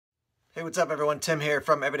Hey, what's up everyone? Tim here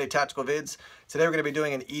from Everyday Tactical Vids. Today we're going to be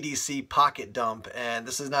doing an EDC pocket dump, and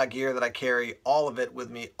this is not gear that I carry all of it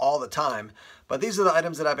with me all the time, but these are the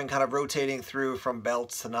items that I've been kind of rotating through, from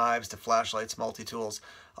belts to knives to flashlights, multi-tools,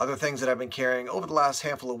 other things that I've been carrying over the last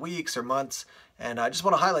handful of weeks or months, and I just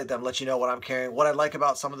want to highlight them, let you know what I'm carrying, what I like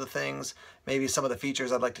about some of the things, maybe some of the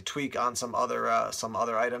features I'd like to tweak on some other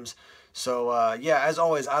items. So yeah, as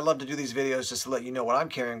always, I love to do these videos just to let you know what I'm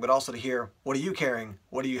carrying, but also to hear, what are you carrying?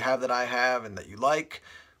 What do you have that I have and that you like?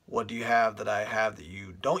 What do you have that I have that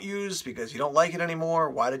you don't use because you don't like it anymore?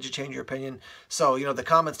 Why did you change your opinion? So, you know, the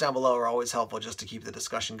comments down below are always helpful just to keep the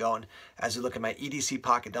discussion going as we look at my EDC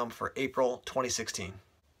pocket dump for April 2016.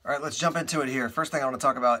 All right, let's jump into it here. First thing I want to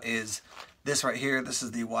talk about is this right here. This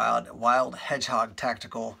is the Wild Hedgehog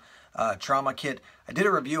Tactical trauma kit. I did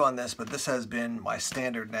a review on this, but this has been my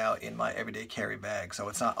standard now in my everyday carry bag. So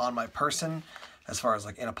it's not on my person as far as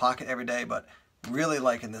like in a pocket every day, but really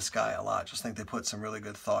liking this guy a lot. Just think they put some really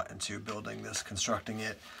good thought into building this, constructing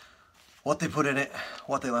it, what they put in it,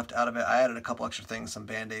 what they left out of it. I added a couple extra things, some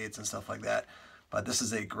band-aids and stuff like that, but this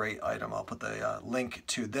is a great item. I'll put the link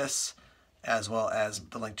to this as well as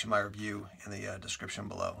the link to my review in the description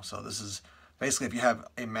below. So this is basically, if you have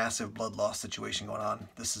a massive blood loss situation going on,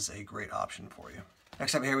 this is a great option for you.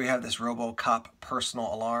 Next up here we have this RoboCopp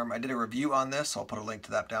personal alarm. I did a review on this, so I'll put a link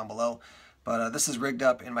to that down below. But this is rigged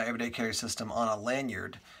up in my everyday carry system on a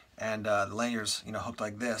lanyard, and the lanyard's hooked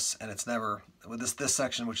like this, and it's never, with this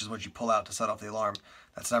section, which is what you pull out to set off the alarm,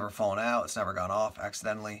 that's never fallen out, it's never gone off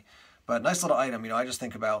accidentally. But nice little item. I just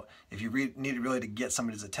think about if you needed really to get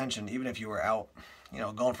somebody's attention, even if you were out,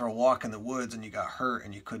 going for a walk in the woods and you got hurt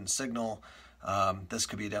and you couldn't signal. This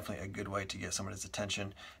could be definitely a good way to get somebody's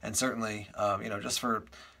attention, and certainly, just for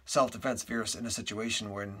self-defense, if you're in a situation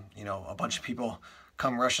when a bunch of people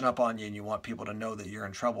come rushing up on you and you want people to know that you're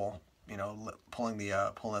in trouble, pulling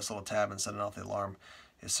this little tab and setting off the alarm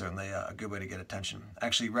is certainly a good way to get attention. I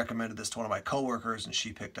actually recommended this to one of my coworkers, and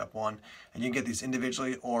she picked up one, and you can get these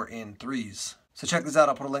individually or in threes. So check this out.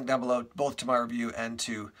 I'll put a link down below, both to my review and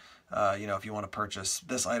to, if you want to purchase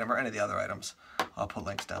this item or any of the other items, I'll put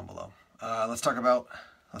links down below. Let's talk about,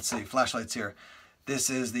 flashlights here.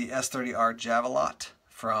 This is the S30R Javelot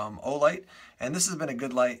from Olight, and this has been a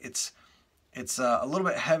good light. It's a little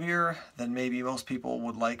bit heavier than maybe most people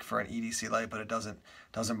would like for an EDC light, but it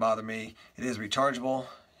doesn't bother me. It is rechargeable.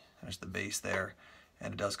 There's the base there,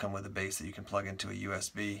 and it does come with a base that you can plug into a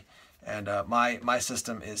USB. And my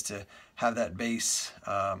system is to have that base.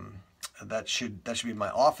 That should be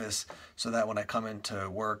my office, so that when I come into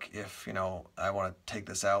work, if I want to take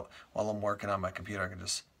this out while I'm working on my computer, I can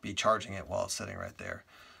just be charging it while it's sitting right there.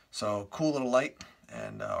 So cool little light,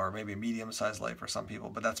 and or maybe a medium-sized light for some people,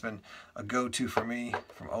 but that's been a go-to for me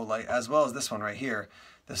from Olight, as well as this one right here.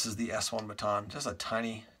 This is the S1 Baton, just a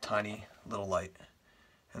tiny little light,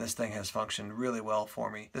 and this thing has functioned really well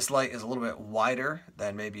for me. This light is a little bit wider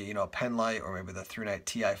than maybe a pen light or maybe the 3-night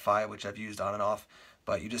TI5, which I've used on and off.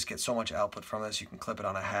 But you just get so much output from this. You can clip it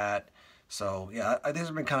on a hat. So yeah, these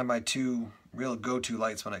have been kind of my two real go-to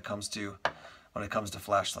lights when it comes to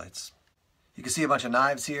flashlights. You can see a bunch of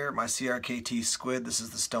knives here. My CKRT Squid. This is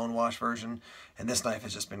the stonewash version, and this knife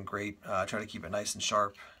has just been great. I try to keep it nice and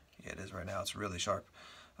sharp. Yeah, it is right now. It's really sharp.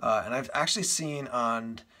 And I've actually seen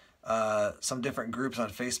on some different groups on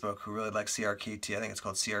Facebook who really like CKRT. I think it's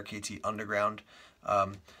called CKRT Underground.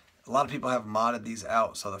 A lot of people have modded these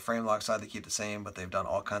out, so the frame lock side they keep the same, but they've done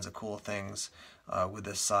all kinds of cool things with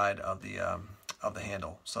this side of the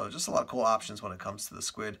handle. So just a lot of cool options when it comes to the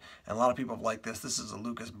Squid, and a lot of people have liked this. This is a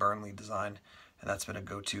Lucas Burnley design, and that's been a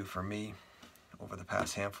go-to for me over the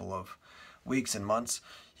past handful of weeks and months.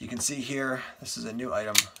 You can see here, this is a new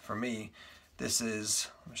item for me. This is,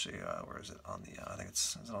 let me show you, where is it on the? I think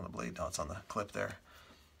is it on the blade? No, it's on the clip there.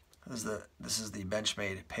 This is the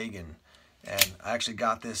Benchmade Pagan. And I actually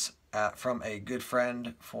got this from a good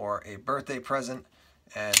friend for a birthday present,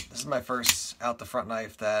 and this is my first out the front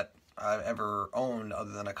knife that I've ever owned, other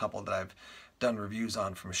than a couple that I've done reviews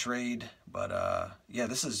on from Schrade. But yeah,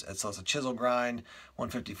 it's a chisel grind,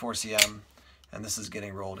 154 cm, and this is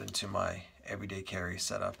getting rolled into my everyday carry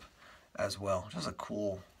setup as well. Just a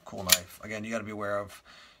cool knife. Again, you got to be aware of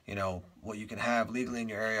what you can have legally in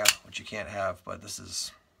your area, what you can't have. But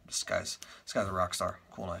this guy's a rock star.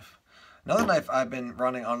 Cool knife. Another knife I've been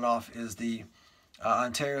running on and off is the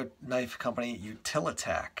Ontario Knife Company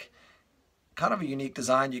jp-tac. Kind of a unique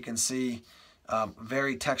design. You can see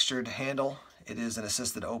very textured handle. It is an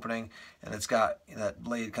assisted opening, and it's got that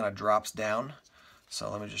blade kind of drops down. So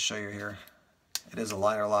let me just show you here. It is a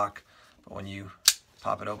liner lock, but when you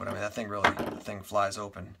pop it open, I mean, the thing flies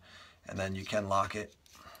open, and then you can lock it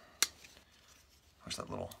push that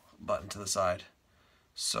little button to the side.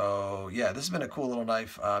 So yeah, this has been a cool little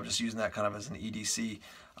knife. I'm just using that kind of as an EDC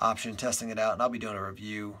option, testing it out, and I'll be doing a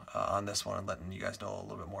review on this one and letting you guys know a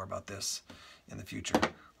little bit more about this in the future.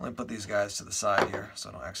 Let me put these guys to the side here so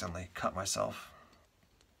I don't accidentally cut myself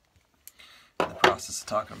in the process of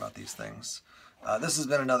talking about these things. This has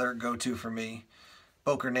been another go-to for me.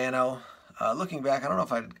 Boker Nano. Looking back, I don't know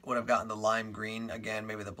if I would have gotten the lime green again,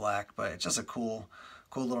 maybe the black, but it's just a cool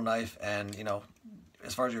little knife. And you know,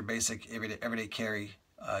 as far as your basic everyday carry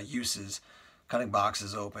uses, cutting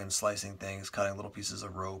boxes open, slicing things, cutting little pieces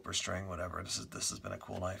of rope or string, whatever. This has been a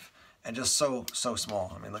cool knife, and just so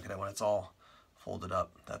small. I mean, look at it when it's all folded up.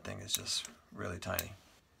 That thing is just really tiny.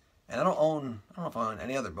 And I don't know if I own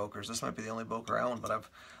any other Bokers. This might be the only Boker I own, but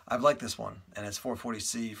I've liked this one, and it's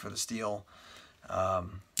 440C for the steel.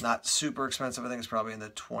 Not super expensive. I think it's probably in the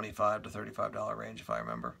 $25 to $35 range if I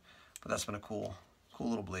remember. But that's been a cool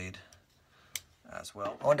little blade as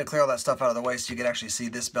well. I wanted to clear all that stuff out of the way so you could actually see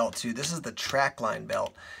this belt too. This is the Trackline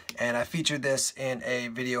belt, and I featured this in a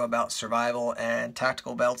video about survival and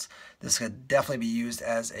tactical belts. This could definitely be used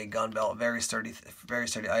as a gun belt. Very sturdy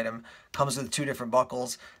item. Comes with 2 different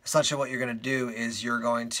buckles. Essentially what you're going to do is you're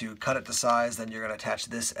going to cut it to size, then you're going to attach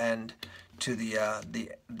this end to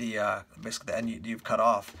basically the end you've cut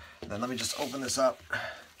off. And then let me just open this up.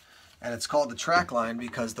 And it's called the Trackline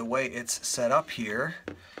because the way it's set up here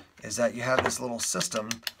is that you have this little system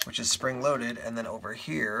which is spring-loaded, and then over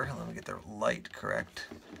here, let me get the light correct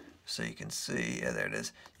so you can see, yeah, there it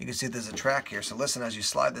is. You can see there's a track here, so listen as you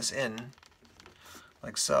slide this in,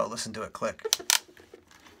 like so, listen to it click.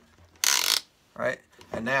 Right?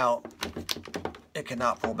 And now, it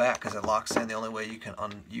cannot pull back because it locks in. The only way you can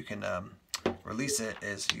release it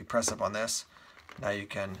is you press up on this. Now you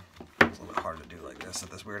can, it's a little bit hard to do like this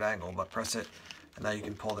at this weird angle, but press it, and now you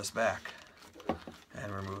can pull this back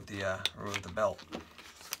and remove the belt.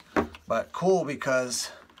 But cool because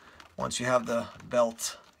once you have the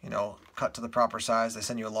belt, you know, cut to the proper size, they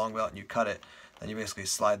send you a long belt and you cut it, then you basically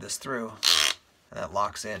slide this through and that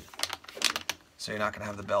locks in. So you're not going to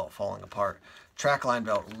have the belt falling apart. Trackline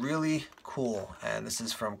belt, really cool, and this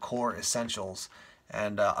is from Core Essentials.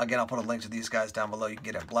 And again, I'll put a link to these guys down below. You can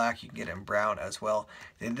get it in black, you can get it in brown as well.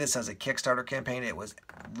 They did this as a Kickstarter campaign. It was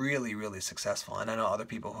really successful. And I know other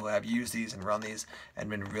people who have used these and run these and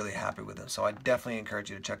been really happy with them. So I definitely encourage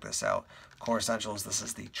you to check this out. Core Essentials, this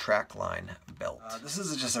is the Trackline belt. This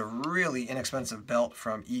is just a really inexpensive belt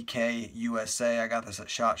from EK USA. I got this at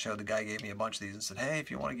SHOT Show. The guy gave me a bunch of these and said, hey, if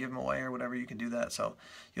you want to give them away or whatever, you can do that. So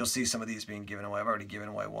you'll see some of these being given away. I've already given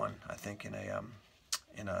away one, I think, in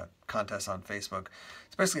a contest on Facebook.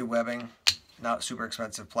 It's basically webbing, not super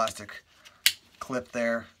expensive plastic clip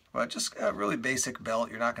there, but just a really basic belt.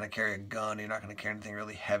 You're not going to carry a gun. You're not going to carry anything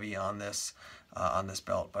really heavy on this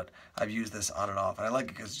belt. But I've used this on and off, and I like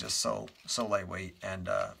it because it's just so lightweight and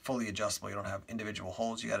fully adjustable. You don't have individual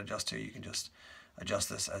holes you got to adjust to. You can just adjust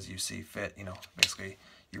this as you see fit. You know, basically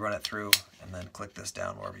you run it through and then click this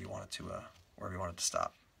down wherever you want it to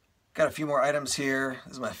stop. Got a few more items here.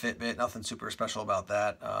 This is my Fitbit. Nothing super special about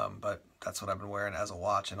that, but that's what I've been wearing as a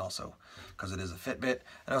watch, and also because it is a Fitbit.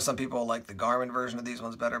 I know some people like the Garmin version of these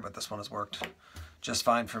ones better, but this one has worked just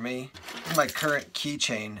fine for me. In my current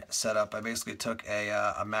keychain setup, I basically took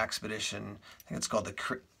a Maxpedition, I think it's called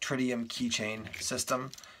the Tritium keychain system,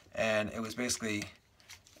 and it was basically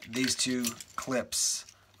these 2 clips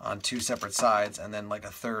on 2 separate sides, and then like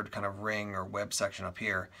a third kind of ring or web section up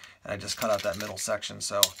here, and I just cut out that middle section.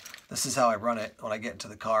 So this is how I run it. When I get into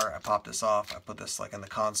the car, I pop this off, I put this like in the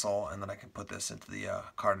console, and then I can put this into the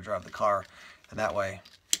car to drive the car, and that way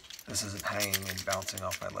this isn't hanging and bouncing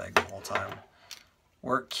off my leg the whole time.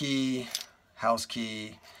 Work key, house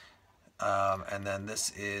key, and then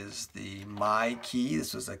this is the MyKee.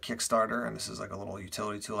 This was a Kickstarter, and this is like a little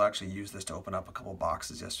utility tool. I actually used this to open up a couple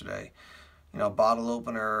boxes yesterday. You know, bottle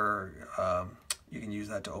opener, you can use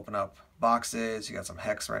that to open up boxes. You got some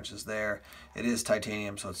hex wrenches there. It is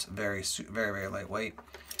titanium, so it's very lightweight.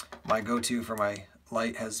 My go-to for my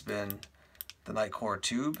light has been the Nightcore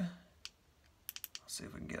tube. Let's see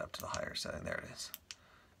if we can get up to the higher setting. There it is.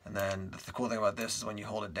 And then the cool thing about this is when you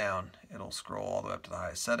hold it down, it'll scroll all the way up to the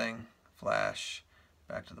highest setting, flash,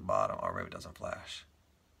 back to the bottom, or maybe it doesn't flash.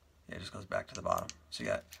 Yeah, it just goes back to the bottom. So you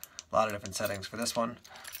got a lot of different settings for this one.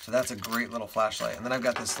 So that's a great little flashlight. And then I've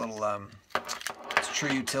got this little, it's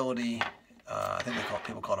True Utility, I think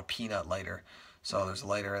people call it a peanut lighter. So there's a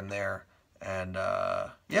lighter in there. And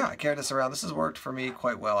yeah, I carried this around. This has worked for me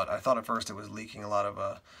quite well. I thought at first it was leaking a lot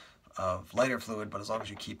of lighter fluid, but as long as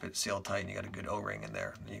you keep it sealed tight and you got a good O-ring in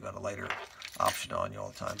there, and you got a lighter option on you all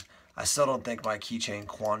the time. I still don't think my keychain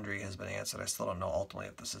quandary has been answered. I still don't know ultimately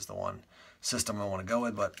if this is the one system I want to go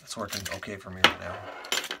with, but it's working okay for me right now.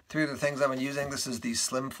 3 other things I've been using. This is the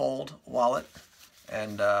Slim Fold wallet,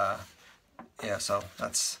 and yeah, so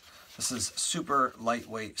this is super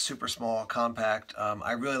lightweight, super small, compact.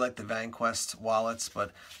 I really like the VanQuest wallets, but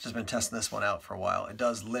I've just been testing this one out for a while. It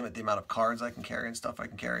does limit the amount of cards I can carry and stuff I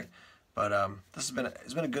can carry, but it's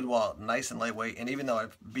been a good wallet, nice and lightweight. And even though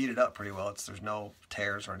I've beat it up pretty well, there's no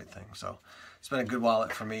tears or anything. So it's been a good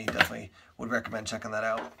wallet for me. Definitely would recommend checking that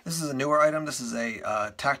out. This is a newer item. This is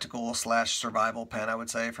a tactical / survival pen, I would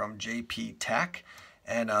say, from jp-tac.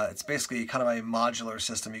 And it's basically kind of a modular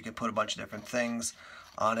system. You can put a bunch of different things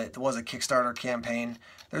on it. There was a Kickstarter campaign.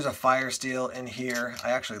 There's a fire steel in here.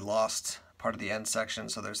 I actually lost part of the end section,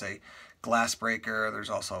 so there's a glass breaker. There's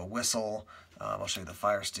also a whistle. I'll show you the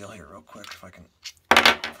fire steel here real quick if I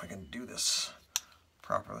can do this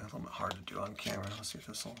properly. A little bit hard to do on camera. Let's see if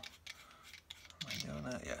this will. Am I doing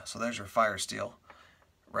that? Yeah. So there's your fire steel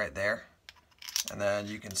right there, and then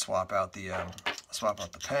you can swap out the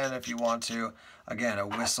pen if you want to. Again, a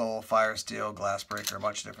whistle, fire steel, glass breaker, a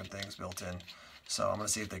bunch of different things built in. So I'm going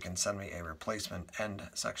to see if they can send me a replacement end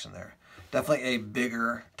section there. Definitely a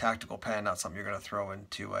bigger tactical pen, not something you're going to throw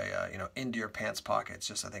into a into your pants pocket. It's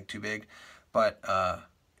just, I think, too big. But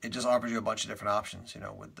it just offers you a bunch of different options,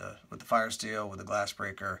 with the fire steel, with the glass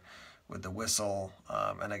breaker, with the whistle,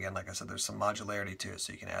 and again, like I said, there's some modularity to it,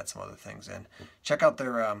 so you can add some other things in. Check out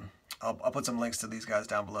their I'll put some links to these guys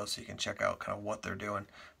down below so you can check out kind of what they're doing.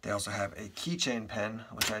 They also have a keychain pen,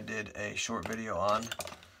 which I did a short video on,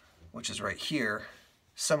 which is right here.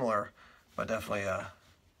 Similar, but definitely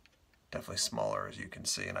smaller, as you can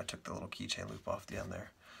see, and I took the little keychain loop off the end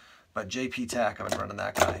there. But jp-tac, I've been running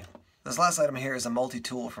that guy. This last item here is a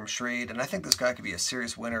multi-tool from Schrade, and I think this guy could be a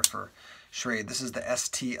serious winner for Schrade. This is the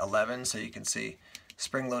ST11, so you can see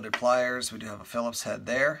spring-loaded pliers. We do have a Phillips head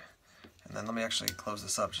there, and then let me actually close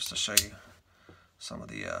this up just to show you some of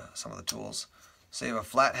the tools. So you have a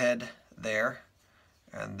flat head there,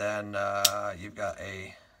 and then you've got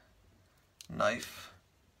a knife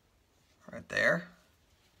right there.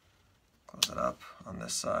 Close it up. On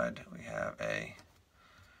this side, we have a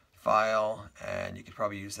file, and you could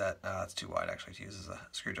probably use that. It's too wide actually to use as a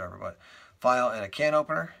screwdriver, but file and a can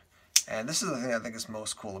opener. And this is the thing I think is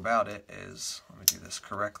most cool about it is, let me do this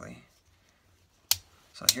correctly.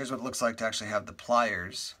 So here's what it looks like to actually have the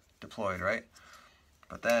pliers deployed, right?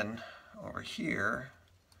 But then over here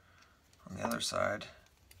on the other side,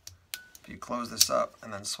 if you close this up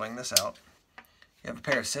and then swing this out, you have a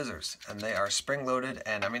pair of scissors, and they are spring-loaded,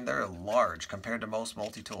 and I mean they're large compared to most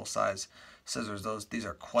multi-tool size scissors. These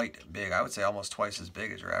are quite big. I would say almost twice as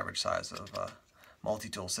big as your average size of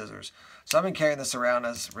multi-tool scissors. So I've been carrying this around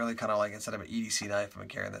as really kind of like, instead of an EDC knife, I've been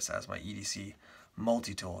carrying this as my EDC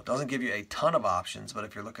multi-tool. It doesn't give you a ton of options, but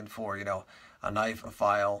if you're looking for, a knife, a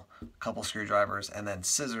file, a couple screwdrivers, and then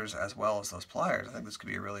scissors as well as those pliers, I think this could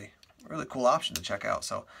be a really cool option to check out.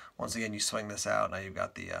 So once again, you swing this out. Now you've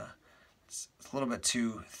got the it's a little bit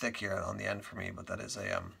too thick here on the end for me, but that is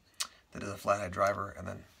a flathead driver, and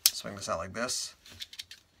then swing this out like this.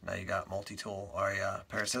 Now you got multi-tool, or a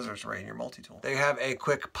pair of scissors right in your multi-tool. There you have a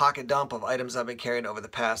quick pocket dump of items I've been carrying over the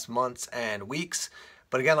past months and weeks.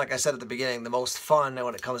 But again, like I said at the beginning, the most fun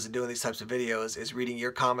when it comes to doing these types of videos is reading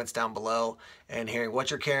your comments down below and hearing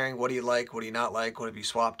what you're carrying, what do you like, what do you not like, what have you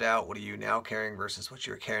swapped out, what are you now carrying versus what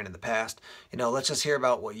you were carrying in the past. Let's just hear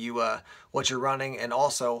about what you're running, and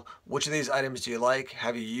also which of these items do you like,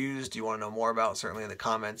 have you used, do you want to know more about. Certainly in the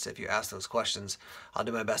comments, if you ask those questions, I'll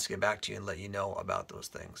do my best to get back to you and let you know about those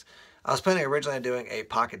things. I was planning originally on doing a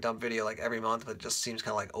pocket dump video like every month, but it just seems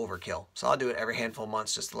kind of like overkill. So I'll do it every handful of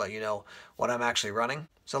months just to let you know what I'm actually running.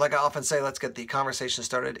 So like I often say, let's get the conversation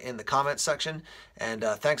started in the comments section. And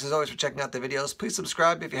thanks as always for checking out the videos. Please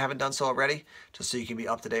subscribe if you haven't done so already, just so you can be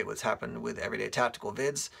up to date with what's happened with Everyday Tactical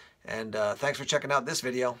Vids. And thanks for checking out this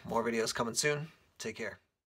video. More videos coming soon. Take care.